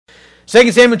2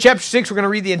 Samuel chapter 6, we're going to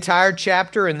read the entire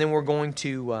chapter, and then we're going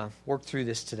to work through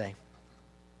this today.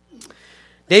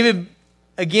 David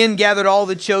again gathered all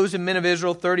the chosen men of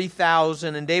Israel,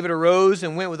 30,000, and David arose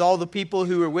and went with all the people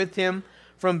who were with him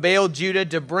from Baal, Judah,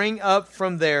 to bring up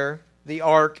from there the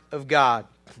ark of God,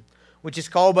 which is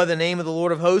called by the name of the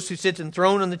Lord of hosts, who sits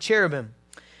enthroned on the cherubim.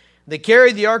 They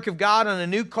carried the ark of God on a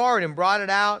new cart and brought it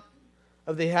out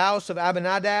of the house of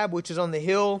Abinadab, which is on the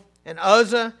hill, and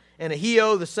Uzzah and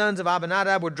Ahio, the sons of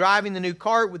Abinadab, were driving the new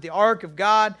cart with the ark of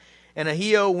God, and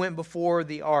Ahio went before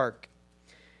the ark.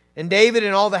 And David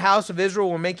and all the house of Israel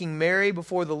were making merry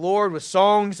before the Lord with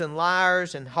songs and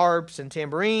lyres and harps and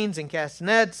tambourines and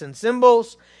castanets and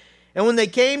cymbals. And when they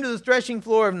came to the threshing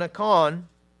floor of Nacon,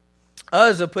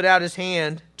 Uzzah put out his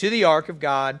hand to the ark of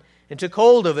God and took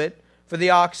hold of it, for the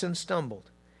oxen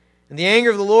stumbled. And the anger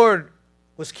of the Lord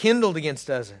was kindled against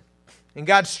Uzzah, and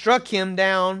God struck him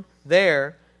down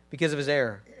there because of his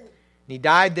error. And he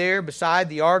died there beside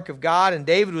the ark of God, and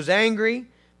David was angry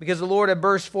because the Lord had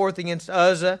burst forth against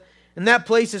Uzzah, and that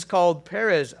place is called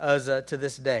Perez Uzzah to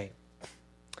this day.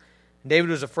 And David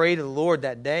was afraid of the Lord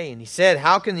that day, and he said,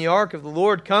 "How can the ark of the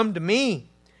Lord come to me?"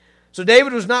 So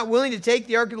David was not willing to take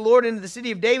the ark of the Lord into the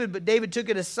city of David, but David took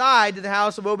it aside to the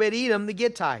house of Obed-Edom the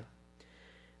Gittite.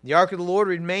 The ark of the Lord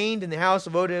remained in the house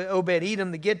of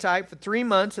Obed-Edom the Gittite for 3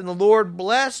 months, and the Lord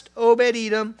blessed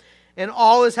Obed-Edom and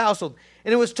all his household.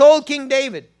 And it was told King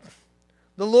David,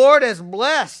 "The Lord has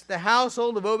blessed the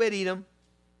household of Obed-Edom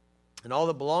and all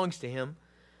that belongs to him,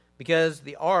 because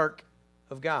the ark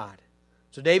of God."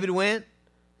 So David went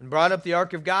and brought up the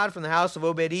ark of God from the house of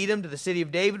Obed-Edom to the city of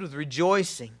David with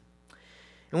rejoicing.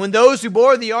 And when those who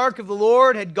bore the ark of the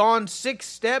Lord had gone 6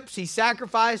 steps, he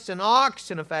sacrificed an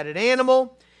ox and a fatted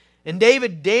animal, and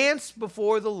David danced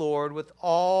before the Lord with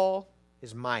all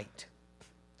his might.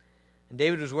 And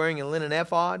David was wearing a linen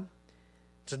ephod.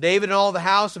 So David and all the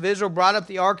house of Israel brought up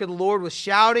the ark of the Lord with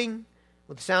shouting,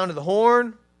 with the sound of the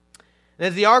horn. And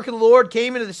as the ark of the Lord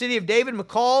came into the city of David,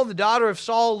 Michal, the daughter of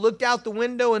Saul, looked out the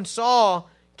window and saw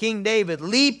King David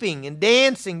leaping and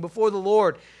dancing before the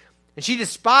Lord. And she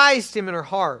despised him in her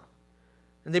heart.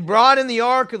 And they brought in the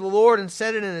ark of the Lord and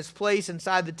set it in its place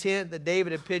inside the tent that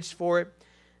David had pitched for it.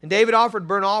 And David offered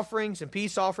burnt offerings and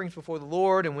peace offerings before the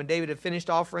Lord. And when David had finished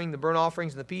offering the burnt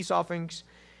offerings and the peace offerings,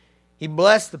 he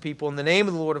blessed the people in the name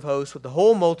of the Lord of hosts with the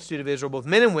whole multitude of Israel, both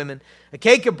men and women, a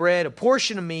cake of bread, a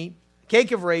portion of meat, a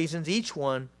cake of raisins, each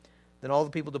one. Then all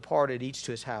the people departed, each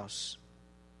to his house.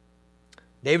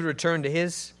 David returned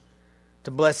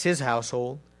to bless his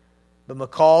household. But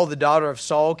Michal, the daughter of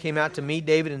Saul, came out to meet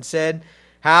David and said,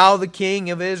 "How the king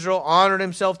of Israel honored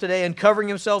himself today, uncovering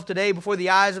himself today before the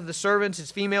eyes of the servants, his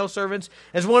female servants,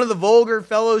 as one of the vulgar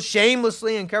fellows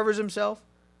shamelessly uncovers himself."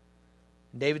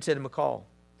 And David said to Michal,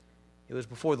 "It was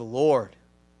before the Lord,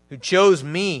 who chose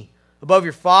me above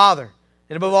your father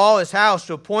and above all his house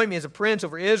to appoint me as a prince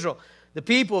over Israel, the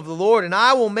people of the Lord. And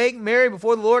I will make merry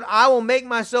before the Lord. I will make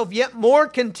myself yet more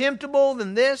contemptible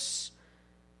than this.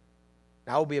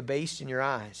 I will be abased in your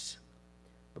eyes.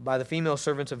 But by the female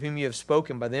servants of whom you have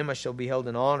spoken, by them I shall be held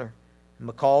in honor." And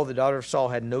Michal, the daughter of Saul,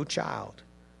 had no child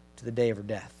to the day of her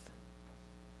death.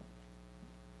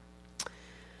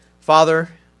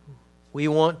 Father, we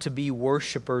want to be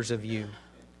worshipers of you.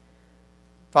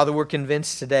 Father, we're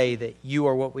convinced today that you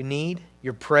are what we need.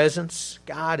 Your presence,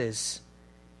 God, is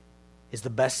the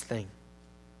best thing.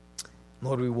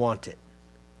 Lord, we want it.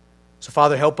 So,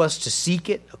 Father, help us to seek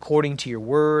it according to your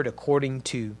word, according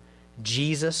to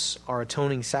Jesus, our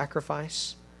atoning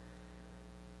sacrifice.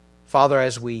 Father,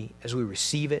 as we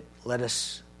receive it, let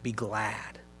us be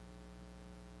glad.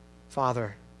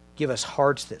 Father, give us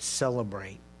hearts that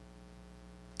celebrate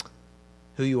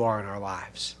who you are in our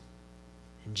lives.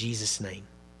 In Jesus' name,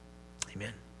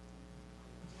 amen.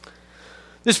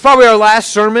 This is probably our last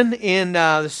sermon in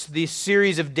this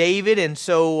series of David, and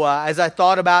so as I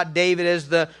thought about David as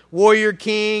the warrior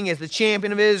king, as the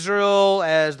champion of Israel,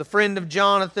 as the friend of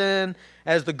Jonathan,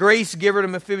 as the grace giver to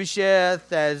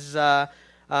Mephibosheth, as the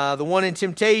one in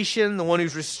temptation, the one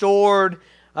who's restored,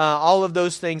 all of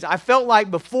those things, I felt like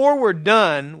before we're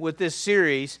done with this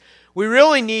series, we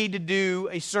really need to do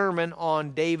a sermon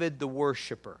on David the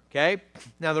worshiper, okay?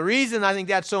 Now, the reason I think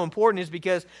that's so important is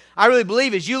because I really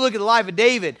believe as you look at the life of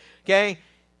David, okay,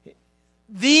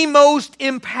 the most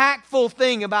impactful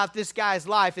thing about this guy's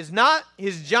life is not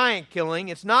his giant killing,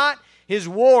 it's not his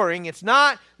warring, it's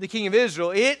not the king of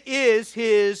Israel, it is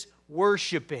his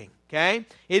worshiping, okay?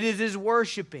 It is his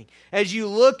worshiping. As you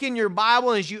look in your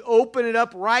Bible, as you open it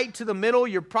up right to the middle,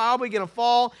 you're probably going to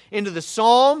fall into the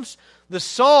Psalms. The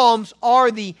Psalms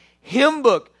are the hymn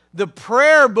book, the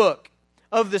prayer book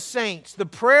of the saints, the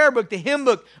prayer book, the hymn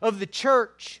book of the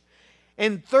church.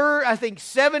 And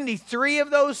 73 of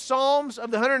those Psalms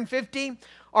of the 150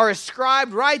 are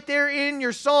ascribed right there in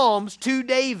your Psalms to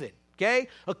David. Okay?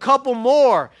 A couple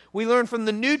more we learn from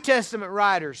the New Testament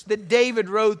writers that David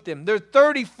wrote them. There are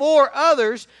 34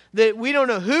 others that we don't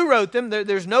know who wrote them.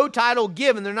 There's no title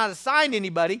given. They're not assigned to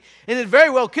anybody. And it very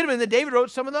well could have been that David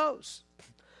wrote some of those.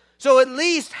 So at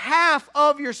least half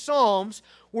of your Psalms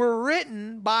were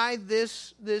written by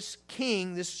this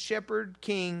king, this shepherd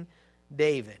king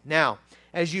David. Now,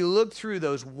 as you look through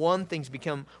those, one thing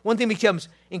becomes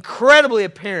incredibly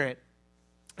apparent,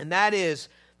 and that is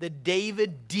that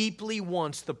David deeply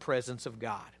wants the presence of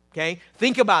God. Okay?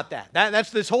 Think about that. That's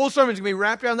this whole sermon is going to be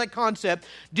wrapped around that concept.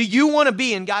 Do you want to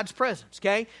be in God's presence?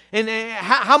 Okay? And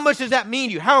how much does that mean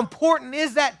to you? How important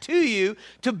is that to you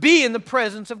to be in the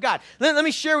presence of God? Let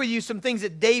me share with you some things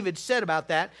that David said about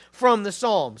that from the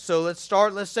Psalms. So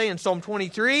let's say in Psalm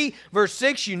 23, verse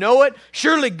 6, you know it.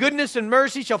 Surely goodness and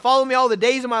mercy shall follow me all the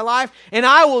days of my life, and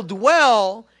I will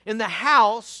dwell in the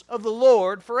house of the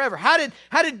Lord forever. How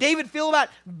did David feel about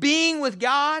being with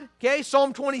God? Okay,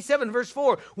 Psalm 27, verse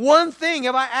 4. One thing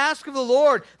have I asked of the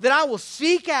Lord that I will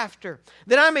seek after,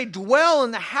 that I may dwell in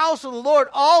the house of the Lord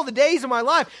all the days of my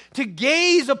life, to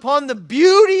gaze upon the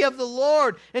beauty of the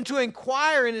Lord and to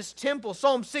inquire in His temple.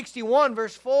 Psalm 61,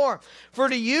 verse 4. For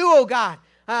to you, O God,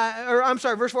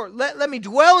 verse 4. Let me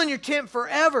dwell in your tent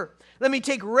forever. Let me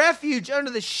take refuge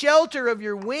under the shelter of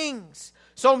your wings.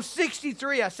 Psalm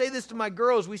 63, I say this to my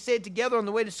girls. We say it together on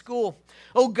the way to school.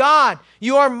 Oh God,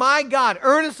 you are my God.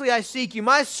 Earnestly I seek you.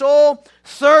 My soul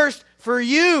thirsts for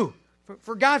you,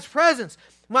 for God's presence.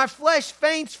 My flesh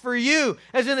faints for you,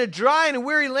 as in a dry and a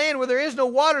weary land where there is no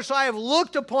water. So I have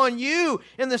looked upon you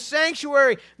in the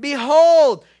sanctuary.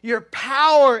 Behold, your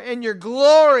power and your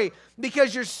glory,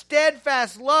 because your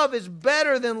steadfast love is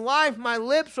better than life. My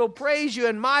lips will praise you.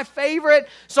 And my favorite,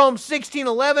 Psalm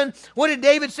 16:11. What did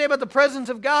David say about the presence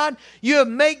of God? You have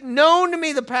made known to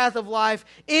me the path of life.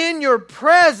 In your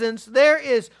presence there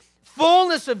is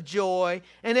fullness of joy,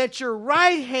 and at your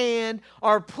right hand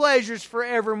are pleasures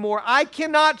forevermore. I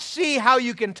cannot see how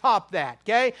you can top that,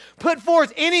 okay? Put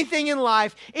forth anything in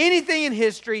life, anything in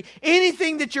history,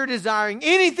 anything that you're desiring,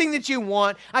 anything that you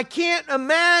want. I can't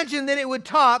imagine that it would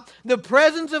top the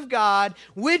presence of God,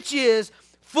 which is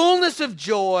fullness of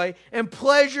joy and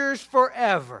pleasures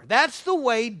forever. That's the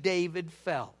way David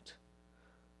felt.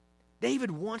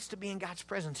 David wants to be in God's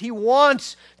presence. He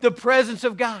wants the presence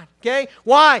of God. Okay?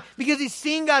 Why? Because he's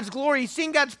seen God's glory. He's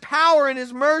seen God's power and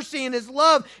His mercy and His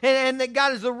love, and that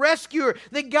God is the rescuer,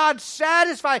 that God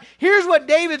satisfies. Here's what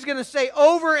David's going to say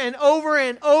over and over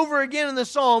and over again in the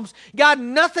Psalms. God,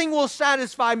 nothing will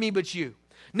satisfy me but you.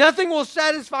 Nothing will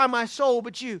satisfy my soul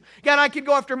but you. God, I could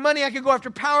go after money. I could go after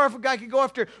power. I could go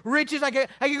after riches. I could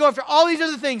go after all these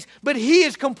other things. But he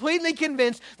is completely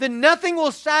convinced that nothing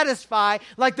will satisfy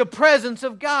like the presence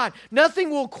of God. Nothing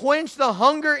will quench the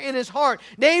hunger in his heart.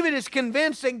 David is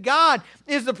convinced that God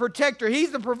is the protector.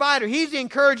 He's the provider. He's the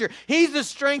encourager. He's the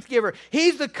strength giver.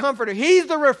 He's the comforter. He's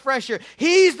the refresher.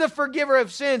 He's the forgiver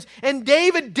of sins. And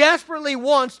David desperately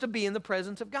wants to be in the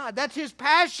presence of God. That's his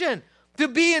passion, to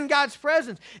be in God's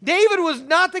presence. David was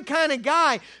not the kind of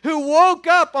guy who woke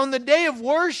up on the day of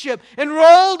worship and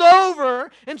rolled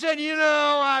over and said,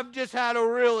 I've just had a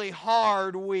really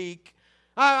hard week.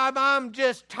 I'm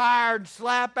just tired,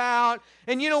 slap out.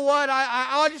 And you know what?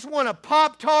 I just want a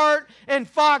Pop-Tart and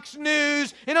Fox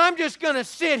News, and I'm just going to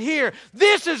sit here.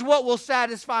 This is what will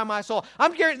satisfy my soul.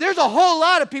 There's a whole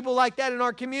lot of people like that in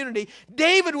our community.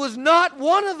 David was not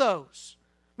one of those.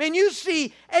 Man, you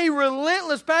see a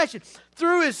relentless passion.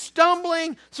 Through his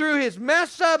stumbling, through his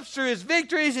mess-ups, through his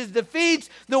victories, his defeats,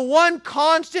 the one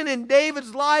constant in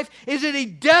David's life is that he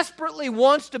desperately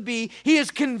wants to be. He is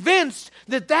convinced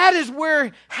that that is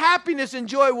where happiness and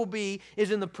joy will be, is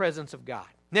in the presence of God.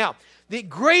 Now, the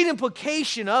great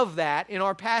implication of that in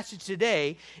our passage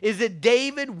today is that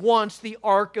David wants the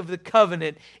Ark of the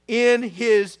Covenant in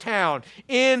his town,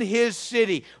 in his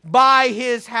city, by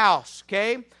his house,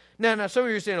 okay? Now, some of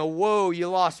you are saying, whoa, you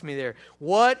lost me there.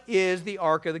 What is the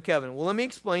Ark of the Covenant? Well, let me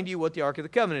explain to you what the Ark of the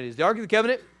Covenant is. The Ark of the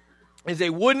Covenant is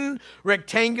a wooden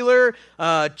rectangular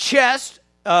chest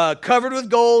covered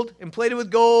with gold and plated with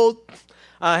gold.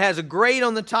 Has a grate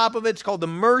on the top of it. It's called the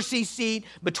mercy seat,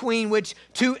 between which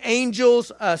two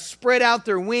angels spread out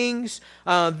their wings.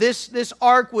 This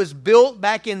ark was built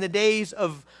back in the days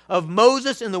of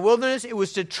Moses in the wilderness. It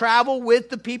was to travel with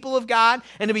the people of God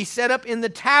and to be set up in the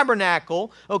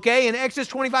tabernacle. Okay, in Exodus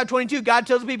 25:22, God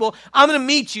tells the people, I'm going to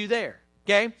meet you there.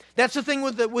 Okay, that's the thing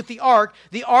with the ark.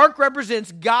 The ark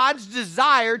represents God's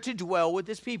desire to dwell with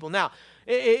His people. Now,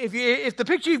 if the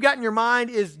picture you've got in your mind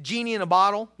is genie in a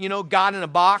bottle, God in a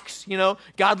box,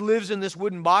 God lives in this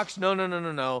wooden box. No.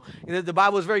 The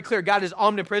Bible is very clear. God is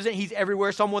omnipresent. He's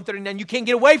everywhere. Psalm 139. You can't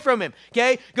get away from him.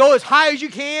 Okay? Go as high as you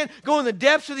can. Go in the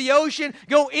depths of the ocean.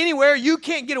 Go anywhere. You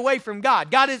can't get away from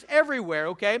God. God is everywhere.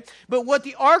 Okay? But what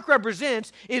the ark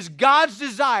represents is God's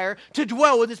desire to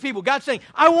dwell with his people. God's saying,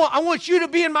 I want you to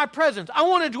be in my presence. I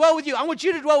want to dwell with you. I want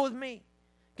you to dwell with me.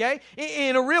 Okay?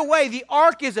 In a real way, the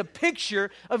ark is a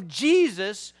picture of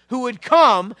Jesus who would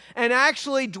come and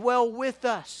actually dwell with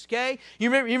us. Okay? You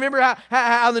remember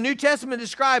how the New Testament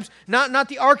describes not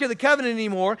the Ark of the Covenant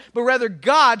anymore, but rather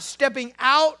God stepping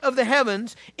out of the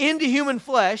heavens into human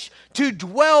flesh to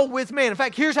dwell with man. In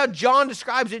fact, here's how John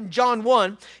describes it in John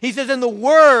 1. He says, and the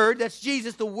Word, that's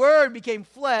Jesus, the Word became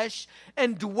flesh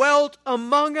and dwelt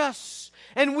among us.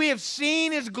 And we have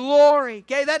seen his glory.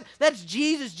 Okay, that's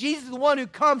Jesus. Jesus is the one who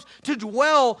comes to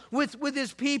dwell with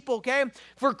his people. Okay,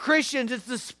 for Christians, it's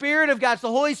the Spirit of God. It's the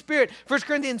Holy Spirit. 1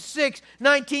 Corinthians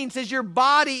 6:19 says your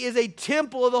body is a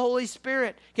temple of the Holy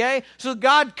Spirit. Okay, so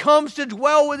God comes to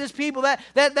dwell with his people.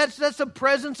 That's the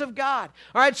presence of God.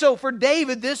 All right, so for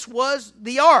David, this was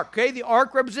the ark. Okay, the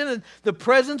ark represented the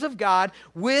presence of God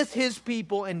with his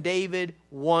people, and David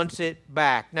wants it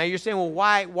back. Now you're saying, well,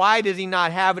 why does he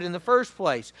not have it in the first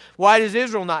place? Why does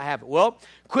Israel not have it? Well,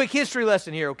 quick history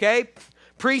lesson here, okay?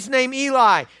 Priest named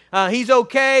Eli. He's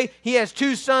okay. He has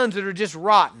 2 sons that are just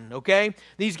rotten, okay?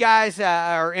 These guys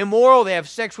are immoral. They have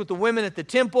sex with the women at the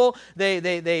temple.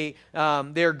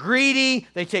 They're greedy.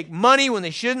 They take money when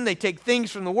they shouldn't. They take things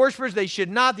from the worshipers they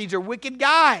should not. These are wicked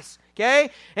guys. Okay?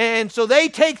 And so they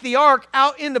take the ark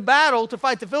out into battle to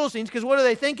fight the Philistines because what are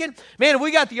they thinking? Man, if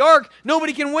we got the ark,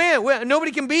 nobody can win.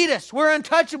 Nobody can beat us. We're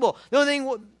untouchable. The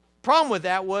only problem with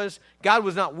that was God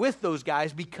was not with those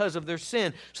guys because of their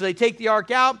sin. So they take the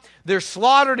ark out. They're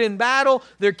slaughtered in battle.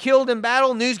 They're killed in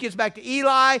battle. News gets back to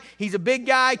Eli. He's a big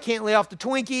guy, can't lay off the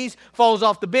Twinkies, falls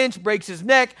off the bench, breaks his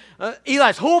neck.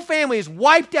 Eli's whole family is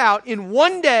wiped out in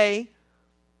one day,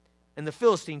 and the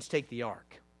Philistines take the ark.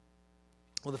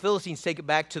 Well, the Philistines take it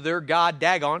back to their god,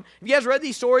 Dagon. Have you guys read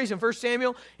these stories in 1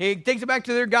 Samuel? He takes it back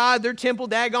to their god, their temple,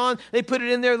 Dagon. They put it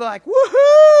in there. They're like,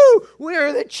 woohoo!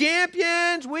 We're the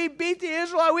champions. We beat the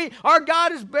Israelites. Our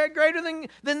God is greater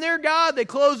than their God. They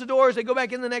close the doors. They go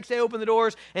back in the next day, open the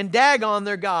doors, and Dagon,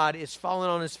 their god, is falling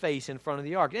on his face in front of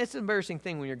the ark. And it's an embarrassing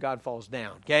thing when your God falls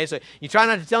down. Okay, so you try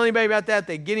not to tell anybody about that.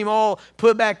 They get him all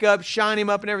put back up, shine him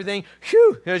up and everything.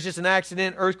 Whew! It was just an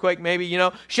accident, earthquake maybe,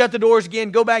 Shut the doors again,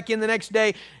 go back in the next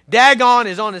day. Dagon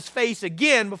is on his face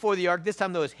again before the ark. This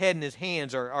time, though, his head and his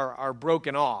hands are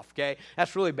broken off, okay?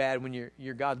 That's really bad when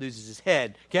your God loses his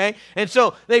head, okay? And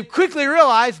so they quickly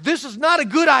realize this is not a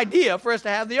good idea for us to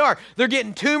have the ark. They're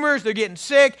getting tumors. They're getting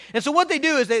sick. And so what they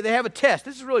do is they have a test.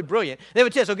 This is really brilliant. They have a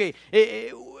test. Okay,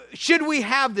 should we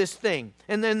have this thing?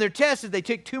 And then their test is they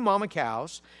take 2 mama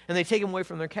cows, and they take them away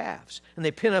from their calves, and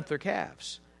they pin up their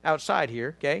calves outside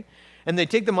here, okay? And they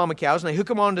take the mama cows, and they hook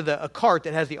them onto a cart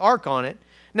that has the ark on it.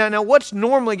 Now, what's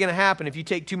normally going to happen if you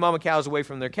take 2 mama cows away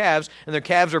from their calves and their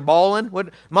calves are bawling?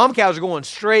 Mama cows are going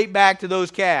straight back to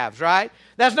those calves, right?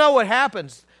 That's not what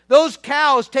happens. Those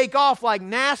cows take off like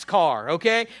NASCAR,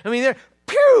 okay? I mean, they're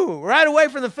right away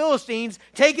from the Philistines,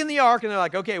 taking the ark, and they're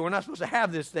like, okay, we're not supposed to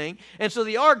have this thing. And so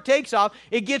the ark takes off.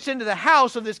 It gets into the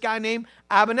house of this guy named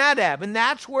Abinadab, and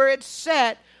that's where it's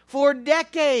set for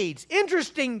decades.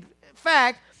 Interesting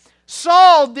fact,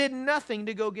 Saul did nothing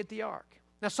to go get the ark.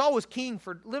 Now, Saul was king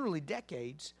for literally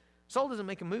decades. Saul doesn't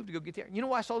make a move to go get the ark. You know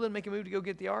why Saul didn't make a move to go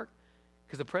get the ark?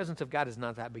 Because the presence of God is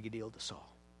not that big a deal to Saul.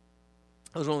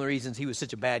 That was one of the reasons he was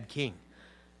such a bad king.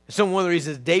 One of the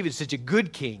reasons David's such a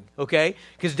good king, okay?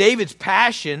 Because David's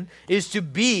passion is to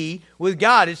be with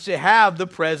God. It's to have the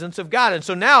presence of God. And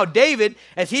so now David,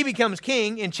 as he becomes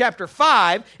king in chapter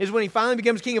 5, is when he finally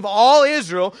becomes king of all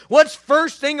Israel. What's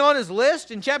first thing on his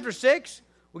list in chapter 6?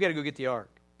 We got to go get the ark.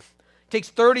 Takes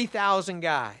 30,000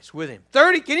 guys with him.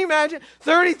 Can you imagine?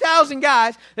 30,000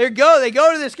 guys. They go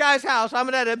to this guy's house.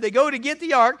 They go to get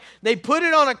the ark. They put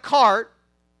it on a cart.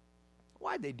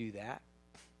 Why'd they do that?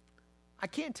 I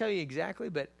can't tell you exactly,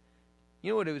 but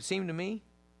you know what it would seem to me?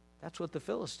 That's what the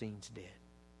Philistines did.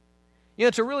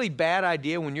 It's a really bad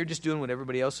idea when you're just doing what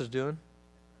everybody else is doing.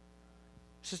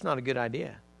 It's just not a good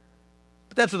idea.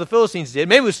 But that's what the Philistines did.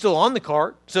 Maybe it was still on the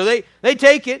cart. So they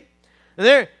take it,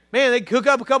 and Man, they cook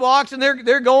up a couple oxen.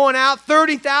 They're going out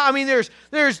 30,000. I mean,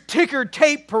 there's ticker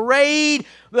tape parade,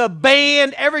 the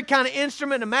band, every kind of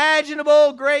instrument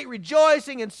imaginable, great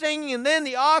rejoicing and singing. And then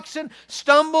the oxen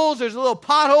stumbles. There's a little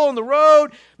pothole in the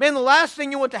road. Man, the last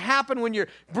thing you want to happen when you're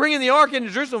bringing the ark into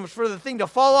Jerusalem is for the thing to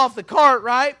fall off the cart,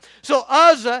 right? So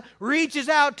Uzzah reaches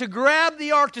out to grab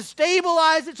the ark to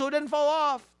stabilize it so it doesn't fall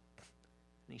off.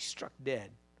 And he's struck dead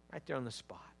right there on the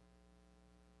spot.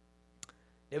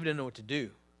 David didn't know what to do.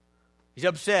 He's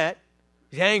upset.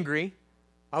 He's angry.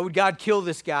 Why would God kill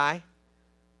this guy?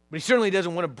 But he certainly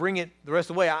doesn't want to bring it the rest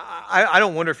of the way. I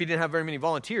don't wonder if he didn't have very many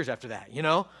volunteers after that, you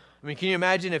know? I mean, can you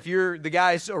imagine if you're the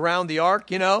guys around the ark,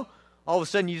 you know? All of a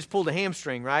sudden you just pulled a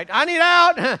hamstring, right? I need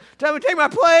out. Tell me to take my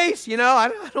place. You know, I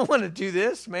don't want to do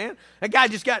this, man. That guy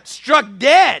just got struck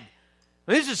dead.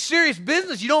 This is serious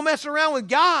business. You don't mess around with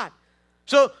God.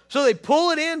 So they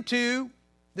pull it into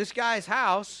this guy's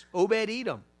house,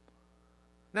 Obed-Edom.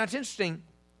 Now, it's interesting.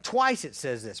 Twice it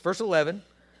says this. Verse 11,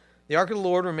 the ark of the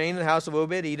Lord remained in the house of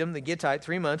Obed-Edom, the Gittite,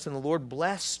 3 months, and the Lord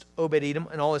blessed Obed-Edom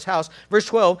and all his house. Verse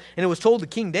 12, and it was told to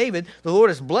King David, the Lord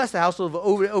has blessed the house of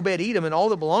Obed-Edom and all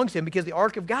that belongs to him because the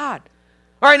ark of God.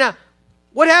 All right, now,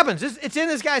 what happens? It's in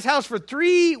this guy's house for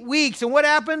 3 weeks, and what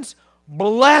happens?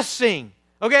 Blessing.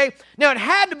 Okay? Now, it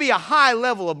had to be a high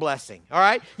level of blessing, all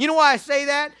right? You know why I say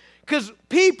that? Because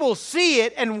people see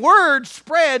it, and word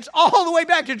spreads all the way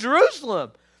back to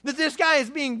Jerusalem that this guy is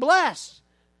being blessed.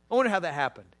 I wonder how that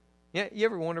happened. Yeah, you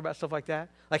ever wonder about stuff like that?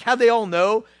 Like, how they all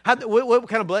know? What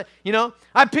kind of bless? You know,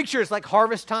 I picture it's like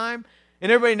harvest time,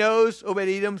 and everybody knows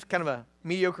Obed-Edom's kind of a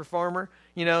mediocre farmer.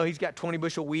 You know, he's got 20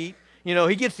 bushel wheat. You know,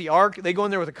 he gets the ark. They go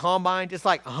in there with a combine. It's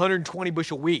like 120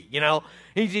 bushel wheat, you know.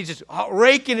 He's just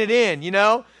raking it in, you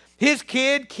know. His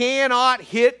kid cannot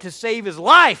hit to save his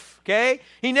life, okay?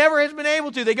 He never has been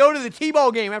able to. They go to the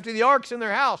T-ball game after the ark's in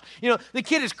their house. You know, the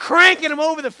kid is cranking him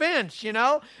over the fence, you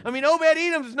know? I mean,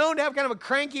 Obed-Edom is known to have kind of a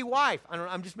cranky wife.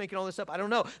 I'm just making all this up. I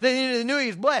don't know. They knew he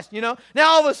was blessed, you know?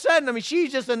 Now, all of a sudden, I mean,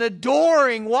 she's just an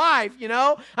adoring wife, you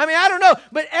know? I mean, I don't know.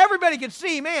 But everybody could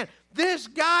see, man, this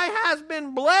guy has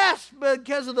been blessed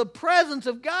because of the presence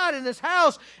of God in his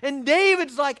house. And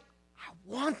David's like, I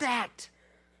want that.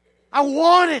 I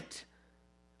want it.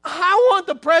 I want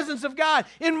the presence of God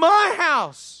in my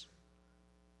house.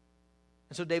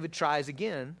 And so David tries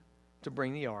again to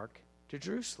bring the ark to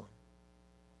Jerusalem.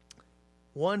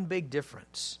 One big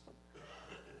difference.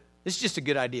 This is just a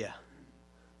good idea.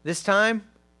 This time,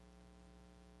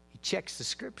 he checks the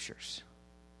scriptures.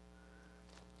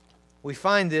 We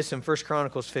find this in 1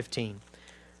 Chronicles 15.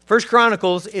 1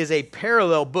 Chronicles is a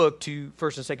parallel book to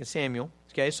 1 and 2 Samuel.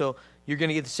 Okay, so you're going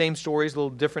to get the same stories, a little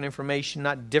different information,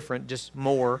 not different, just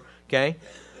more, okay?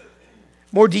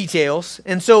 More details.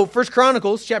 And so 1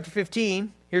 Chronicles chapter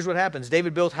 15, here's what happens.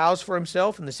 David built a house for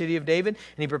himself in the city of David,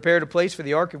 and he prepared a place for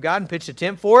the ark of God and pitched a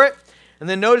tent for it. And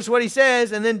then notice what he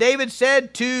says. And then David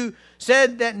said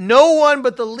that no one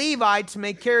but the Levites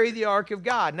may carry the ark of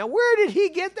God. Now, where did he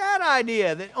get that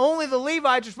idea, that only the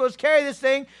Levites are supposed to carry this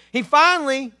thing? He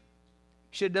finally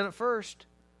should have done it first.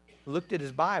 Looked at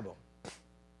his Bible.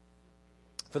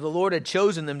 For the Lord had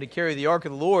chosen them to carry the ark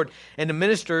of the Lord and to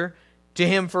minister to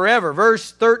him forever.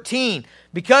 Verse 13,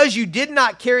 because you did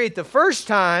not carry it the first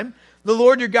time, the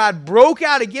Lord your God broke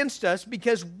out against us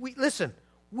because,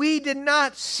 we did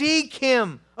not seek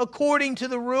him according to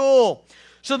the rule.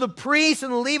 So the priests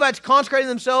and the Levites consecrated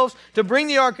themselves to bring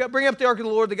up the ark of the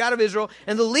Lord, the God of Israel.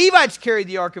 And the Levites carried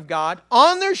the ark of God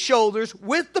on their shoulders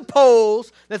with the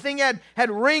poles. The thing had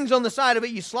rings on the side of it.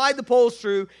 You slide the poles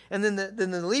through. And then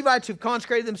the Levites who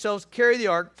consecrated themselves carry the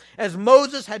ark as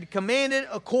Moses had commanded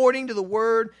according to the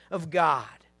word of God.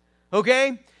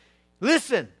 Okay?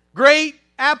 Listen, great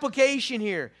application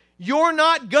here. You're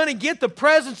not going to get the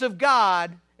presence of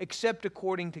God except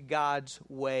according to God's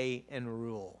way and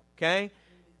rule. Okay?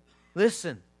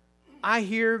 Listen, I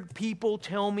hear people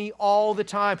tell me all the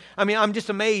time. I mean, I'm just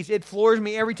amazed. It floors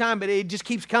me every time, but it just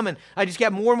keeps coming. I just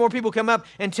got more and more people come up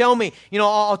and tell me, you know,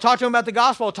 I'll talk to them about the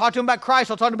gospel. I'll talk to them about Christ.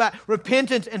 I'll talk to them about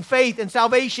repentance and faith and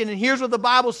salvation. And here's what the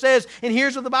Bible says. And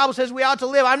here's what the Bible says we ought to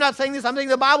live. I'm not saying this. I'm saying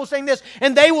the Bible's saying this.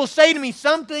 And they will say to me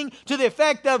something to the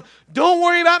effect of, don't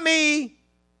worry about me.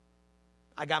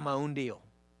 I got my own deal.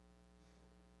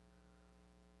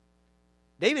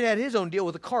 David had his own deal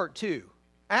with a cart too.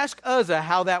 Ask Uzzah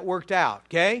how that worked out,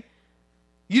 okay?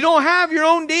 You don't have your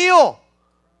own deal,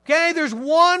 okay? There's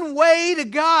one way to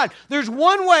God. There's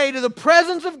one way to the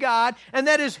presence of God, and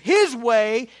that is his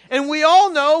way. And we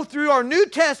all know through our New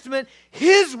Testament,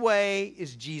 his way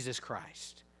is Jesus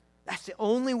Christ. That's the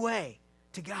only way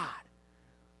to God.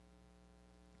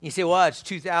 You say, well, it's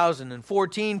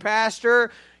 2014,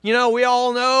 Pastor. You know, we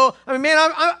all know. I mean,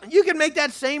 man, you can make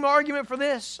that same argument for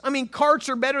this. I mean, carts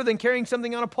are better than carrying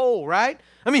something on a pole, right?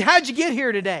 I mean, how'd you get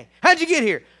here today? How'd you get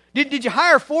here? Did you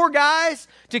hire 4 guys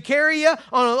to carry you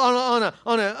on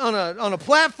a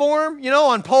platform, you know,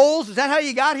 on poles? Is that how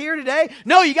you got here today?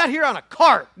 No, you got here on a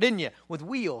cart, didn't you? With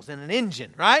wheels and an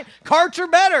engine, right? Carts are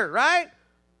better, right?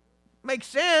 Makes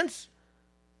sense.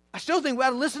 I still think we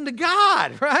ought to listen to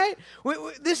God, right?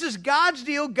 This is God's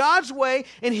deal, God's way.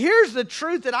 And here's the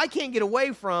truth that I can't get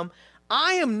away from.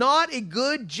 I am not a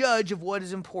good judge of what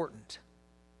is important.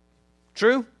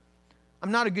 True?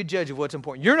 I'm not a good judge of what's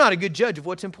important. You're not a good judge of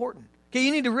what's important. Okay,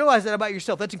 you need to realize that about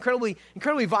yourself. That's incredibly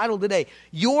vital today.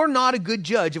 You're not a good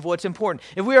judge of what's important.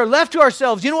 If we are left to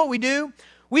ourselves, you know what we do?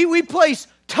 We place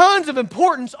tons of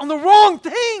importance on the wrong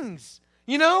things,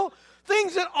 you know?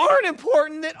 Things that aren't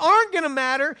important, that aren't going to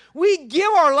matter, we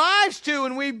give our lives to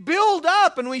and we build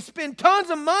up and we spend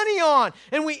tons of money on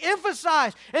and we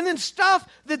emphasize. And then stuff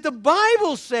that the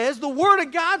Bible says, the Word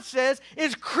of God says,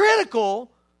 is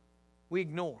critical, we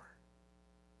ignore.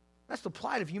 That's the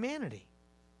plight of humanity.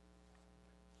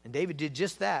 And David did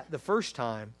just that the first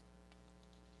time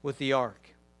with the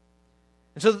ark.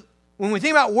 And so when we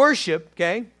think about worship,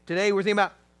 okay, today we're thinking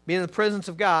about being in the presence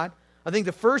of God. I think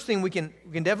the first thing we can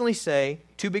definitely say,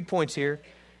 2 big points here,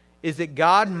 is that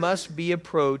God must be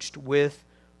approached with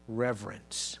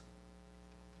reverence.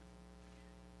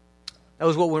 That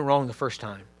was what went wrong the first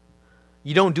time.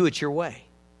 You don't do it your way.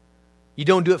 You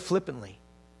don't do it flippantly.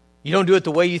 You don't do it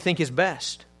the way you think is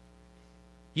best.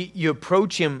 You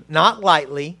approach Him not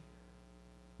lightly,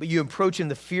 but you approach Him.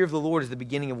 The fear of the Lord is the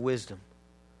beginning of wisdom.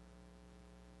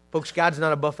 Folks, God's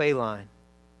not a buffet line.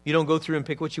 You don't go through and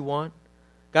pick what you want.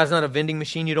 God's not a vending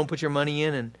machine. You don't put your money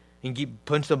in and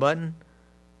punch the button.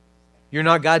 You're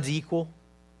not God's equal.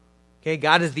 Okay,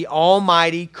 God is the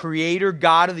almighty creator,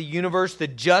 God of the universe, the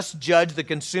just judge, the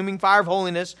consuming fire of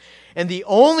holiness. And the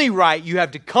only right you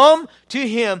have to come to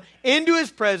Him into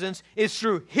His presence is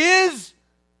through His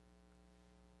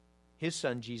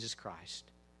Son, Jesus Christ.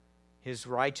 His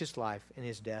righteous life and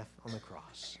His death on the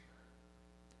cross.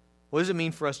 What does it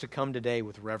mean for us to come today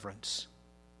with reverence?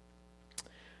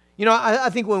 You know, I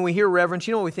think when we hear reverence,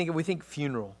 you know what we think of? We think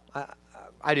funeral.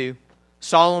 I do.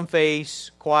 Solemn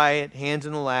face, quiet, hands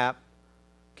in the lap.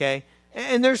 Okay?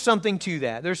 And there's something to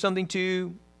that. There's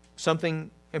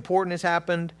something important has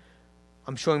happened.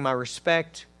 I'm showing my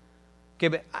respect. Okay,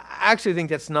 but I actually think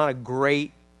that's not a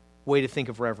great way to think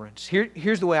of reverence.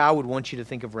 Here's the way I would want you to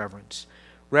think of reverence.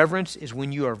 Reverence is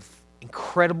when you are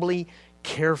incredibly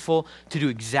careful to do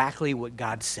exactly what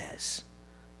God says.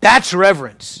 That's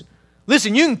reverence.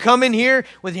 Listen, you can come in here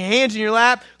with your hands in your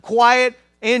lap, quiet,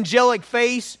 angelic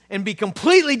face, and be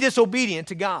completely disobedient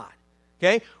to God.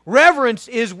 Okay? Reverence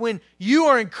is when you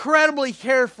are incredibly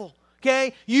careful.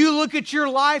 Okay? You look at your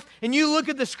life and you look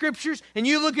at the Scriptures and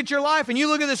you look at your life and you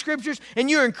look at the Scriptures and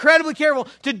you're incredibly careful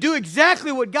to do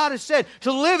exactly what God has said,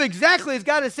 to live exactly as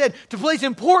God has said, to place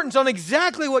importance on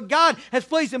exactly what God has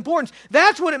placed importance.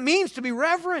 That's what it means to be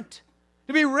reverent.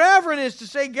 To be reverent is to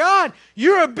say, God,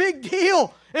 you're a big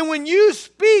deal. And when you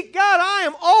speak, God, I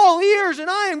am all ears and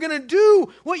I am going to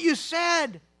do what you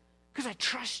said because I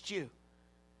trust you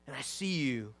and I see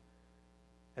you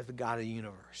as the God of the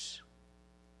universe.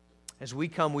 As we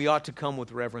come, we ought to come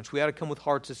with reverence. We ought to come with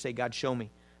hearts that say, God, show me.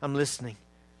 I'm listening.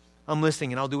 I'm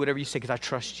listening and I'll do whatever you say because I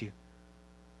trust you.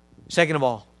 Second of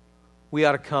all, we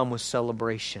ought to come with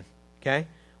celebration. Okay?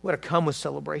 We ought to come with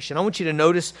celebration. I want you to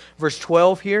notice verse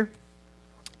 12 here.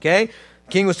 Okay?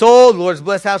 The king was told, the Lord has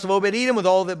blessed the house of Obed-Edom with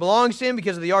all that belongs to him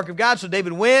because of the ark of God. So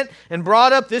David went and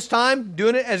brought up, this time,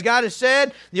 doing it as God has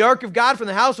said, the ark of God from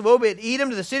the house of Obed-Edom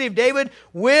to the city of David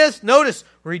with, notice,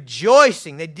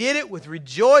 rejoicing. They did it with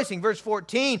rejoicing. Verse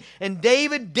 14, and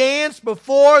David danced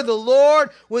before the Lord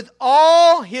with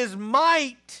all his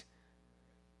might.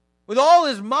 With all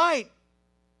his might.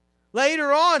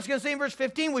 Later on, it's going to say in verse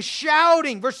 15, with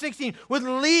shouting. Verse 16, with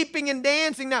leaping and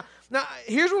dancing. Now,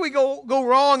 here's where we go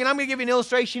wrong, and I'm going to give you an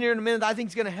illustration here in a minute that I think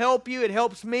is going to help you. It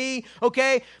helps me,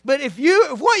 okay? But if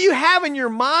what you have in your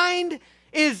mind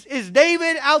is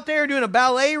David out there doing a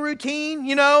ballet routine,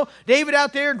 you know? David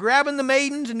out there grabbing the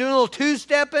maidens and doing a little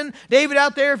two-stepping. David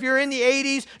out there, if you're in the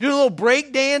 80s, doing a little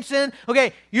break dancing.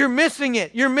 Okay, you're missing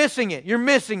it. You're missing it. You're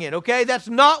missing it, okay? That's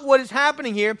not what is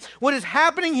happening here. What is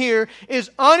happening here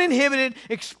is uninhibited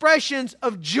expressions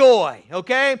of joy,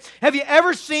 okay? Have you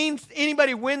ever seen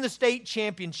anybody win the state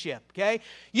championship, okay?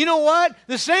 You know what?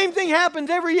 The same thing happens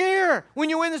every year when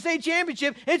you win the state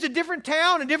championship. It's a different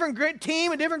town, a different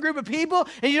team, a different group of people.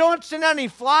 school, and you don't have to send out any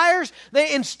flyers.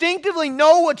 They instinctively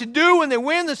know what to do when they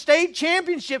win the state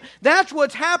championship. That's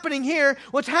what's happening here.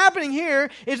 What's happening here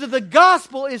is that the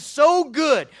gospel is so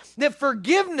good that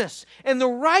forgiveness and the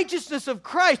righteousness of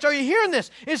Christ, are you hearing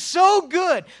this, is so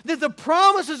good that the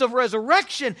promises of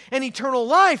resurrection and eternal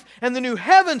life and the new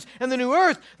heavens and the new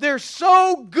earth, they're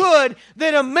so good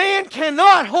that a man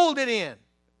cannot hold it in.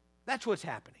 That's what's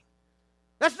happening.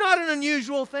 That's not an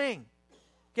unusual thing.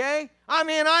 Okay? I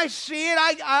mean, I see it.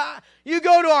 You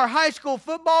go to our high school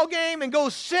football game and go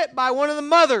sit by one of the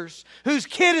mothers whose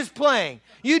kid is playing.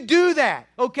 You do that,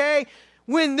 okay?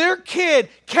 When their kid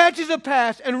catches a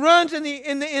pass and runs in the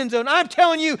end zone, I'm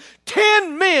telling you,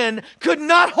 10 men could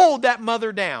not hold that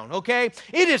mother down, okay?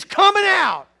 It is coming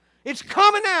out. It's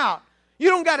coming out. You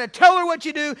don't got to tell her what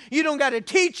you do. You don't got to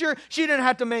teach her. She didn't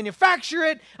have to manufacture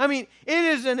it. I mean, it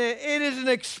is an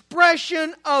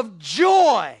expression of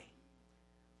joy.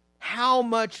 How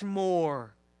much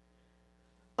more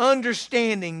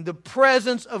understanding the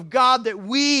presence of God that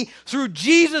we, through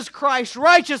Jesus Christ's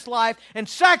righteous life and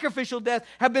sacrificial death,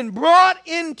 have been brought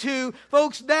into,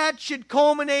 folks, that should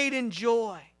culminate in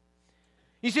joy.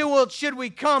 You say, well, should we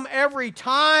come every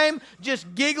time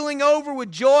just giggling over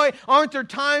with joy? Aren't there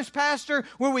times, Pastor,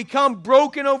 where we come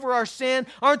broken over our sin?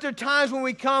 Aren't there times when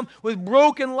we come with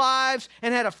broken lives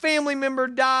and had a family member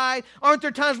die? Aren't there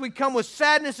times we come with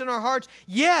sadness in our hearts?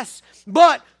 Yes,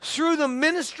 but through the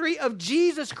ministry of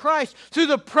Jesus Christ, through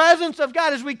the presence of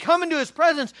God, as we come into His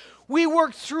presence, we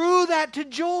work through that to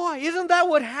joy. Isn't that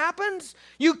what happens?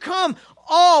 You come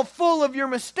all full of your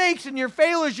mistakes and your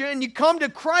failures, and you come to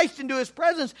Christ into His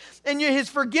presence and His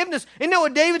forgiveness. Isn't that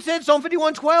what David said, Psalm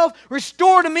 51:12?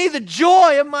 Restore to me the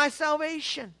joy of my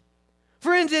salvation.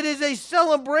 Friends, it is a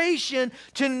celebration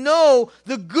to know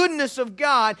the goodness of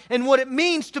God and what it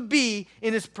means to be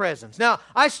in His presence. Now,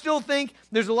 I still think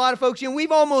there's a lot of folks,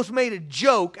 we've almost made a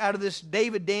joke out of this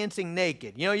David dancing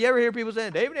naked. You ever hear people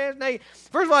saying, David dancing naked?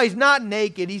 First of all, he's not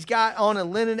naked. He's got on a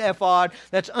linen ephod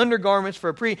that's undergarments for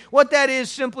a priest. What that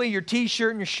is, simply your t-shirt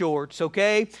and your shorts,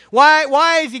 okay?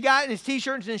 Why has he got in his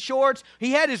t-shirts and shorts?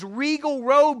 He had his regal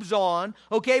robes on,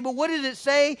 okay? But what does it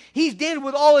say? He's dancing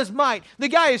with all his might. The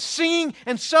guy is singing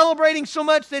and celebrating so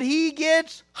much that he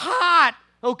gets hot,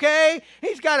 okay?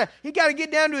 He's got to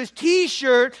get down to his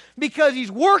t-shirt because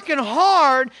he's working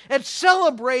hard at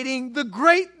celebrating the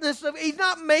greatness of, he's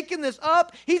not making this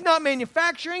up. He's not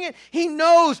manufacturing it. He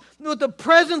knows what the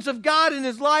presence of God in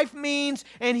his life means,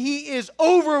 and he is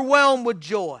overwhelmed with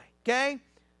joy, okay?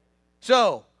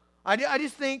 So, I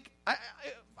just think,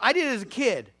 I did it as a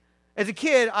kid. As a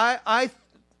kid, I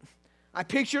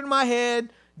pictured in my head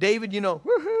David,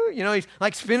 woohoo, he's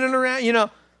like spinning around,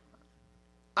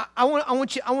 I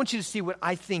want you to see what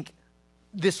I think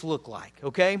this looked like,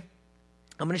 okay?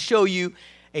 I'm going to show you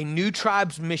a New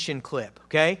Tribes mission clip,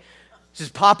 okay? This is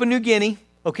Papua New Guinea,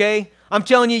 okay? I'm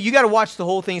telling you, you got to watch the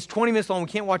whole thing. It's 20 minutes long. We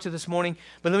can't watch it this morning,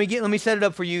 but let me set it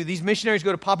up for you. These missionaries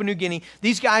go to Papua New Guinea.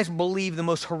 These guys believe the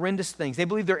most horrendous things. They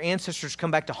believe their ancestors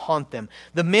come back to haunt them.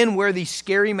 The men wear these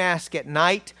scary masks at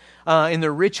night in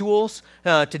their rituals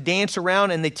to dance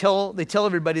around, and they tell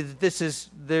everybody that this is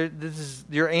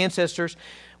your ancestors.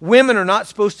 Women are not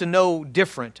supposed to know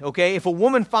different, okay? If a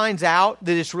woman finds out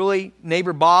that it's really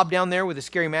neighbor Bob down there with a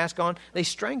scary mask on, they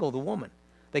strangle the woman.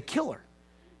 They kill her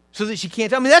so that she can't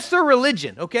tell. I mean, that's their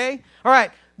religion, okay? All right,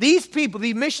 these people,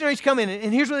 these missionaries come in,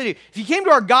 and here's what they do. If you came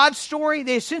to our God story,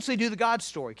 they essentially do the God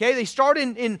story, okay? They start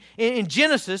in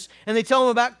Genesis, and they tell them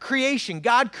about creation,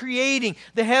 God creating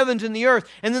the heavens and the earth,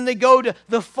 and then they go to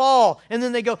the fall, and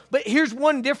then they go, but here's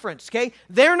one difference, okay?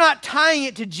 They're not tying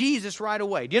it to Jesus right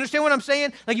away. Do you understand what I'm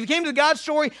saying? Like, if you came to the God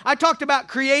story, I talked about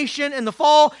creation and the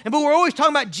fall, but we're always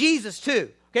talking about Jesus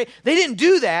too. Okay, they didn't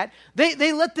do that.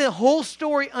 They let the whole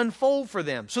story unfold for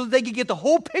them so that they could get the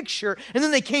whole picture, and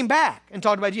then they came back and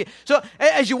talked about Jesus. So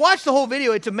as you watch the whole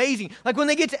video, it's amazing. Like when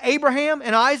they get to Abraham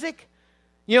and Isaac,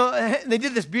 they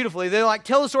did this beautifully. They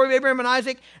tell the story of Abraham and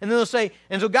Isaac, and then they'll say,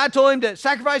 and so God told him to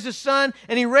sacrifice his son,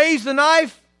 and he raised the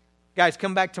knife. Guys,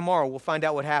 come back tomorrow. We'll find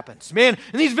out what happens. Man,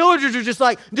 and these villagers are just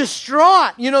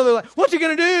distraught. They're like, what's he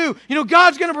going to do?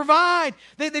 God's going to provide.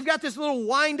 They've got this little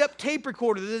wind-up tape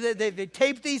recorder. They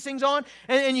tape these things on,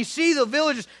 and you see the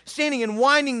villagers standing and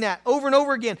winding that over and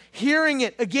over again, hearing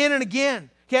it again and again.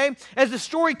 Okay? As the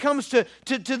story comes to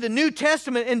the New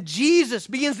Testament and Jesus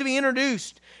begins to be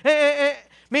introduced,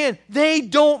 man, they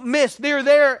don't miss. They're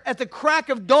there at the crack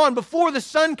of dawn before the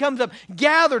sun comes up,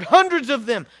 gathered, hundreds of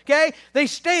them, okay? They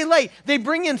stay late. They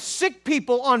bring in sick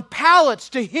people on pallets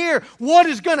to hear what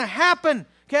is going to happen,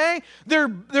 Okay?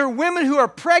 They're women who are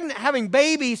pregnant, having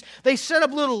babies. They set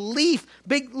up little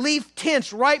big leaf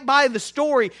tents right by the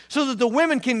story so that the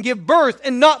women can give birth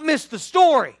and not miss the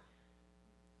story.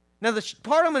 Now, the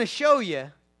part I'm going to show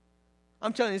you,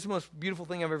 I'm telling you, this is the most beautiful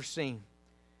thing I've ever seen.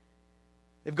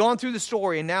 They've gone through the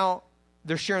story, and now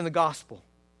they're sharing the gospel.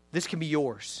 This can be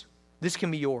yours. This can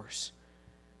be yours.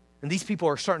 And these people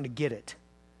are starting to get it,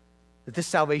 that this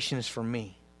salvation is for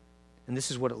me. And this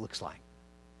is what it looks like.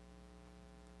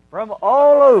 From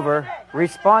all over,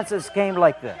 responses came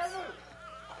like this.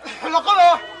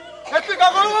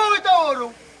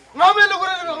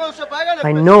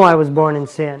 I know I was born in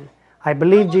sin. I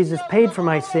believe Jesus paid for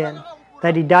my sin,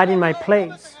 that He died in my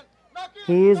place.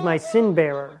 He is my sin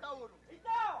bearer.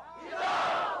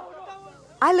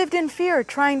 I lived in fear,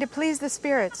 trying to please the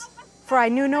spirits, for I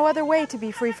knew no other way to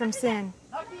be free from sin.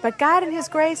 But God in His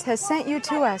grace has sent you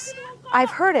to us.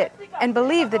 I've heard it and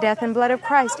believe the death and blood of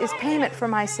Christ is payment for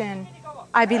my sin.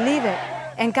 I believe it,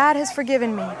 and God has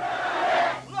forgiven me.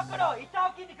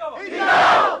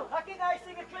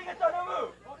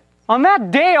 On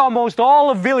that day, almost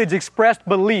all the village expressed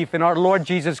belief in our Lord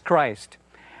Jesus Christ.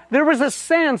 There was a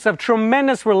sense of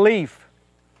tremendous relief.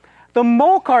 The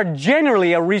Moke are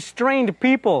generally a restrained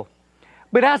people,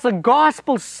 but as the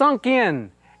gospel sunk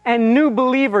in and new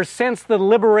believers sensed the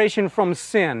liberation from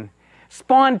sin,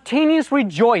 spontaneous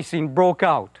rejoicing broke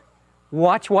out.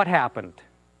 Watch what happened.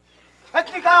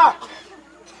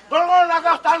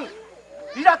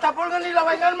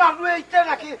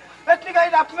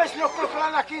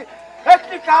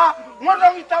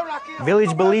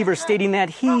 Village believers stating that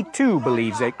he too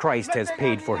believes that Christ has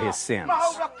paid for his sins.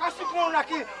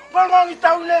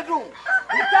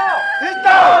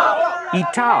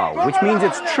 Itao, which means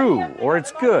it's true or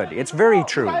it's good. It's very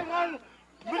true.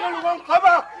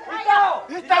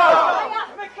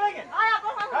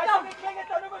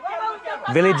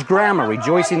 Village Grandma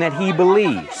rejoicing that he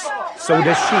believes. So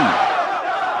does she.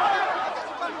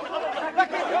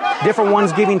 Different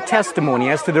ones giving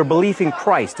testimony as to their belief in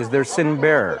Christ as their sin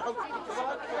bearer.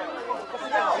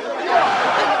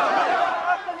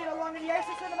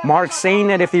 Mark saying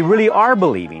that if they really are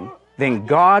believing, then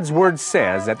God's word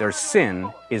says that their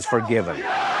sin is forgiven.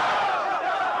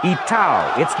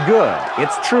 Itao, it's good,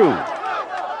 it's true.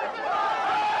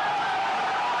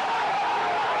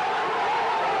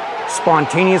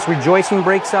 Spontaneous rejoicing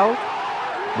breaks out.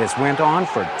 This went on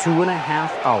for 2.5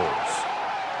 hours.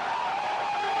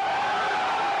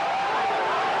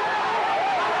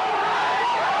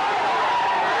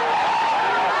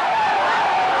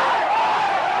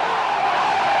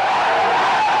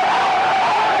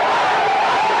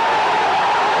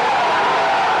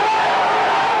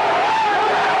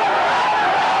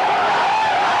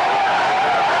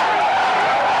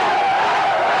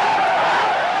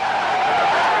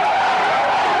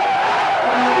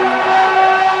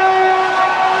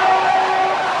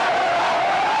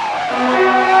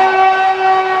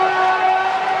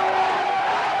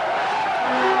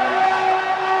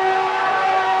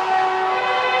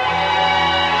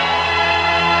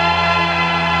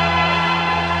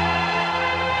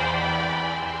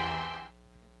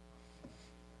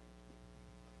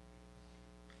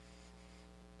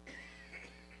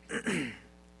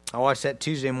 I watched that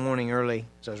Tuesday morning early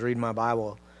as I was reading my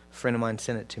Bible. A friend of mine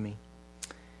sent it to me.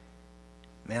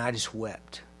 Man, I just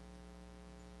wept.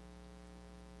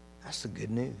 That's the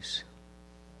good news.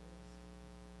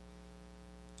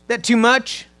 Is that too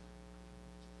much?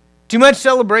 Too much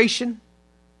celebration?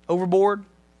 Overboard?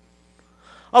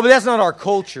 Oh, but that's not our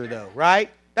culture though, right?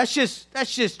 That's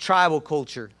just tribal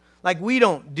culture. Like, we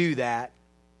don't do that.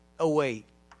 Oh, wait.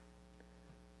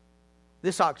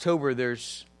 This October,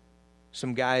 there's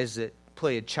some guys that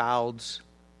play a child's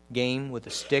game with a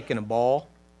stick and a ball.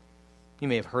 You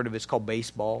may have heard of it. It's called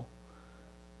baseball.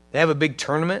 They have a big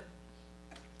tournament.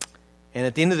 And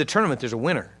at the end of the tournament, there's a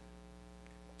winner.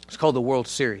 It's called the World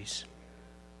Series.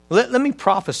 Let me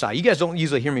prophesy. You guys don't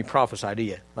usually hear me prophesy, do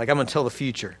you? Like, I'm going to tell the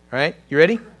future, right? You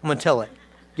ready? I'm going to tell it.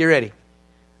 Get ready.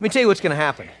 Let me tell you what's going to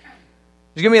happen.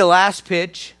 There's going to be a last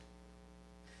pitch.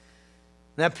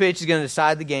 And that pitch is going to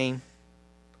decide the game.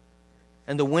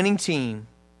 And the winning team,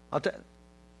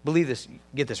 believe this,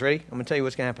 get this, ready? I'm going to tell you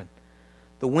what's going to happen.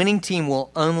 The winning team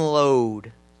will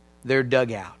unload their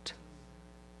dugout.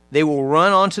 They will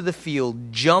run onto the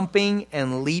field, jumping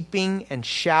and leaping and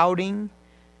shouting.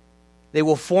 They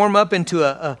will form up into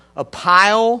a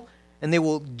pile, and they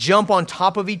will jump on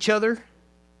top of each other.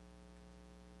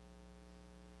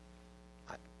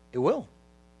 It will.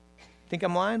 Think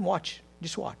I'm lying? Watch.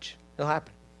 Just watch. It'll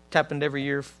happen. It's happened every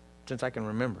year since I can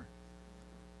remember.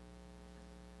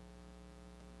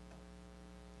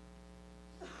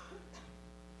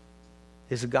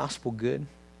 Is the gospel good?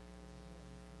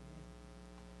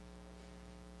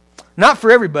 Not for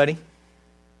everybody.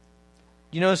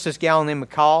 You notice this gal named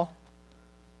McCall?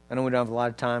 I know we don't have a lot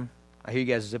of time. I hear you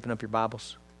guys zipping up your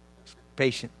Bibles.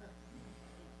 Patient.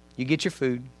 You get your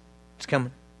food. It's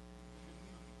coming.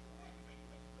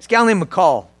 This gal named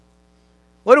McCall.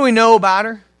 What do we know about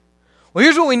her? Well,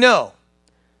 here's what we know.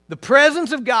 The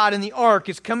presence of God in the ark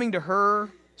is coming to her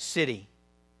city.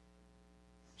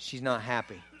 She's not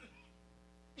happy.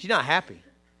 She's not happy.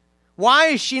 Why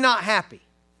is she not happy?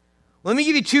 Let me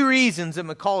give you 2 reasons that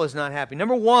McCall is not happy.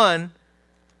 Number 1,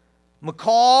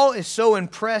 McCall is so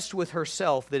impressed with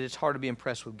herself that it's hard to be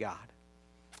impressed with God.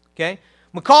 Okay?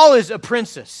 McCall is a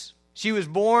princess. She was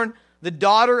born the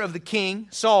daughter of the king,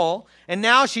 Saul, and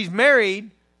now she's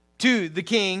married to the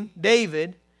king,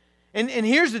 David. And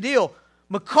here's the deal.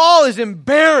 McCall is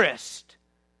embarrassed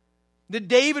that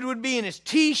David would be in his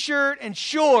t-shirt and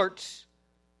shorts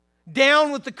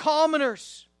down with the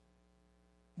commoners.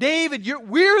 David,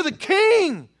 we're the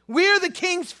king. We're the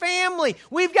king's family.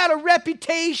 We've got a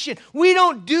reputation. We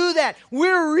don't do that.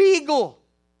 We're regal.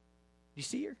 You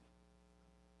see her?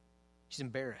 She's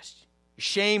embarrassed. You're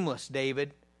shameless,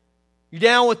 David. You're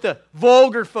down with the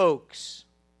vulgar folks.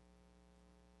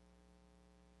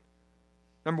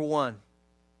 Number 1,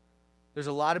 there's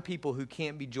a lot of people who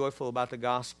can't be joyful about the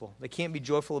gospel. They can't be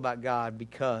joyful about God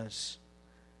because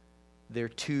they're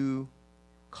too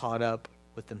caught up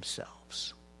with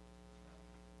themselves.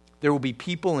 There will be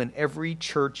people in every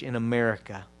church in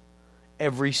America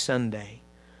every Sunday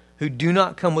who do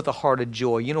not come with a heart of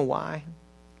joy. You know why?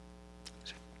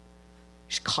 They're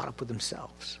just caught up with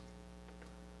themselves.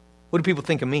 What do people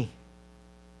think of me?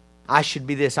 I should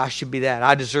be this, I should be that.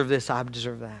 I deserve this, I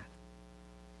deserve that.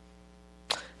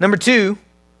 Number 2,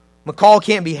 McCall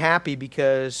can't be happy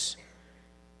because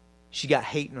she got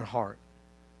hate in her heart.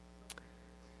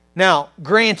 Now,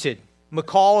 granted,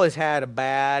 McCall has had a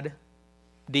bad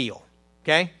deal.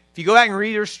 Okay? If you go back and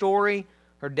read her story,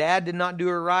 her dad did not do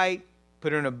her right,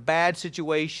 put her in a bad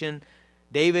situation.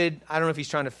 David, I don't know if he's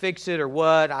trying to fix it or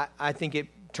what. I think it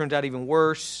turns out even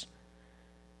worse.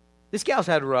 This gal's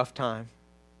had a rough time.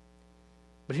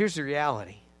 But here's the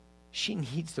reality. She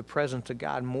needs the presence of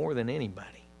God more than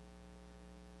anybody.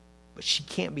 But she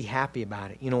can't be happy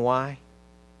about it. You know why?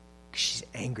 Because she's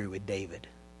angry with David.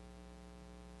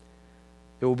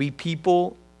 There will be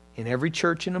people in every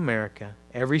church in America,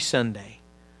 every Sunday,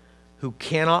 who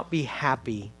cannot be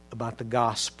happy about the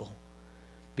gospel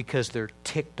because they're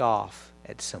ticked off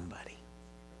at somebody.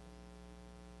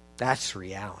 That's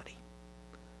reality.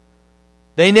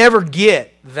 They never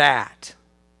get that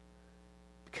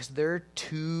because they're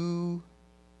too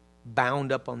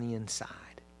bound up on the inside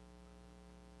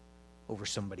over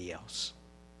somebody else.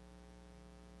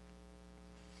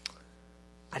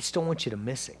 I just don't want you to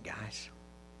miss it, guys.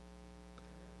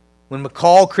 When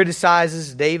McCall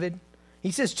criticizes David,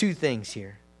 he says 2 things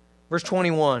here. Verse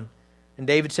 21, and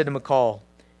David said to McCall,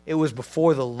 it was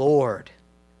before the Lord.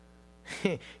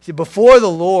 He said, before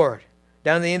the Lord.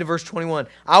 Down to the end of verse 21,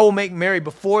 I will make merry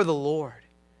before the Lord.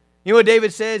 You know what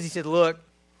David says? He said, look,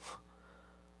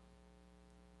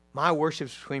 my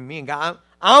worship's between me and God.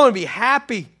 I'm going to be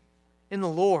happy in the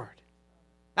Lord.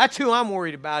 That's who I'm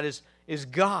worried about is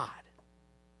God.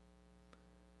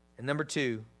 And number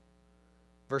 2,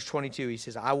 verse 22, he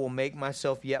says, I will make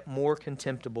myself yet more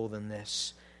contemptible than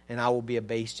this, and I will be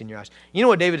abased in your eyes. You know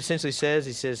what David essentially says?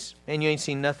 He says, man, you ain't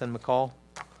seen nothing, McCall.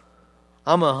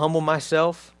 I'm going to humble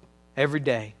myself every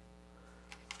day.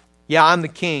 Yeah, I'm the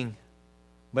king,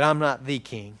 but I'm not the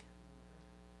king.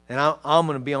 And I'm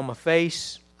going to be on my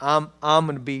face. I'm going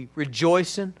to be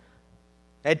rejoicing.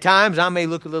 At times, I may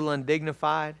look a little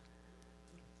undignified,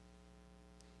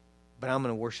 but I'm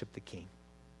going to worship the king.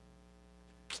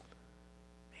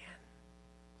 Man,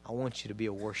 I want you to be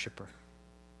a worshiper.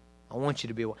 I want you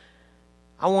to be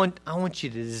I want you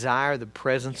to desire the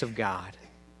presence of God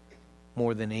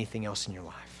more than anything else in your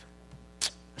life.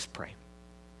 Let's pray.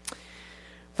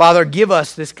 Father, give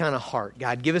us this kind of heart.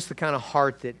 God, give us the kind of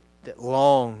heart that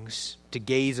longs to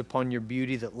gaze upon your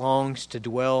beauty, that longs to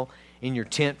dwell in your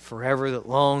tent forever, that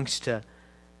longs to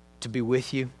be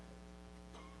with you,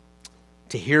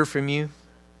 to hear from you,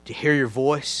 to hear your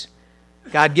voice.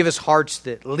 God, give us hearts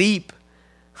that leap,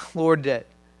 Lord,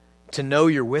 to know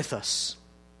you're with us.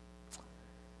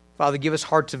 Father, give us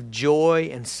hearts of joy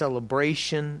and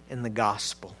celebration in the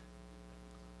gospel.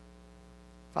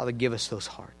 Father, give us those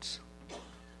hearts.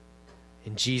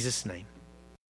 In Jesus' name.